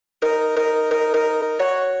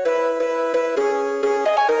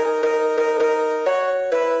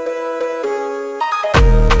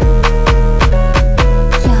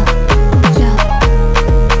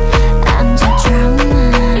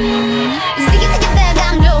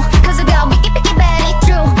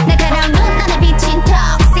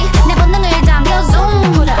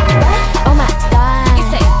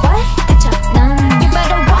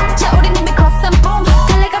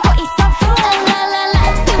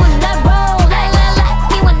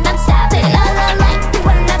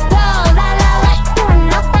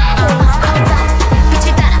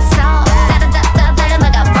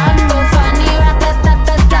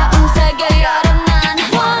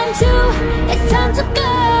time to go.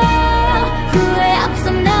 후회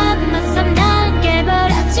없어 난 맞서 난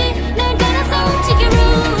깨버렸지. 날 따라서 움직여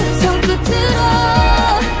rules. 손끝으로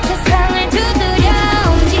세상을 두드려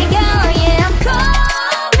움직여. Yeah, I'm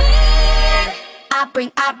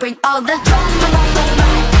coming. I bring all the drama.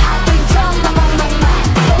 I bring drama.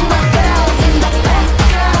 All my girls in the back,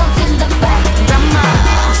 girls in the back. Drama,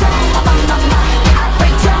 drama. I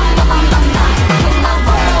bring drama. With my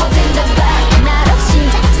world in the back. 날 없이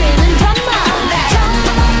시작되는 drama.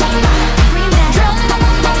 Drama, bring that drama.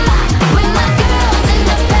 With my girls in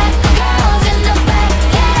the back, girls in the back.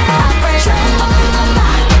 Yeah, I bring drama.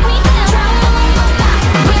 Bring that drama.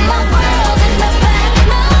 With my world in the back.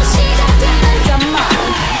 날 없이 시작되는 drama.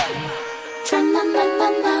 Drama,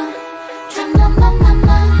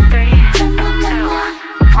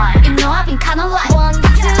 you know I've been kinda like 1, 2,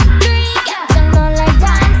 3. 깜짝 놀랄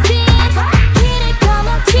dancing. 길을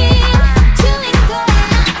걸어친 주인공.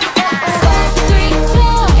 4, 3,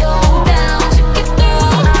 2. down 쉽게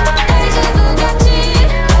through. 알지도 같이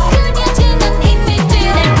그려지는 이미지.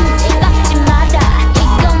 날 굳이 막지 마라.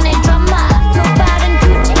 이건 내 드라마. 도발은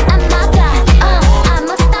굳이 안 막아. I'm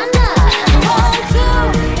a stunner. 1, 2.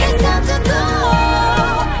 It's time to go.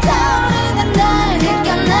 타오르는 날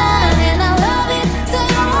느껴나. And I love it.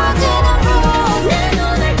 새로워지는 rules. 내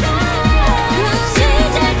눈을 다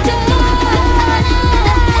시작돼.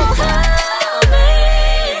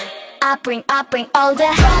 I bring all the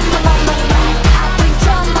drama. I bring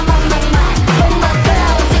drama.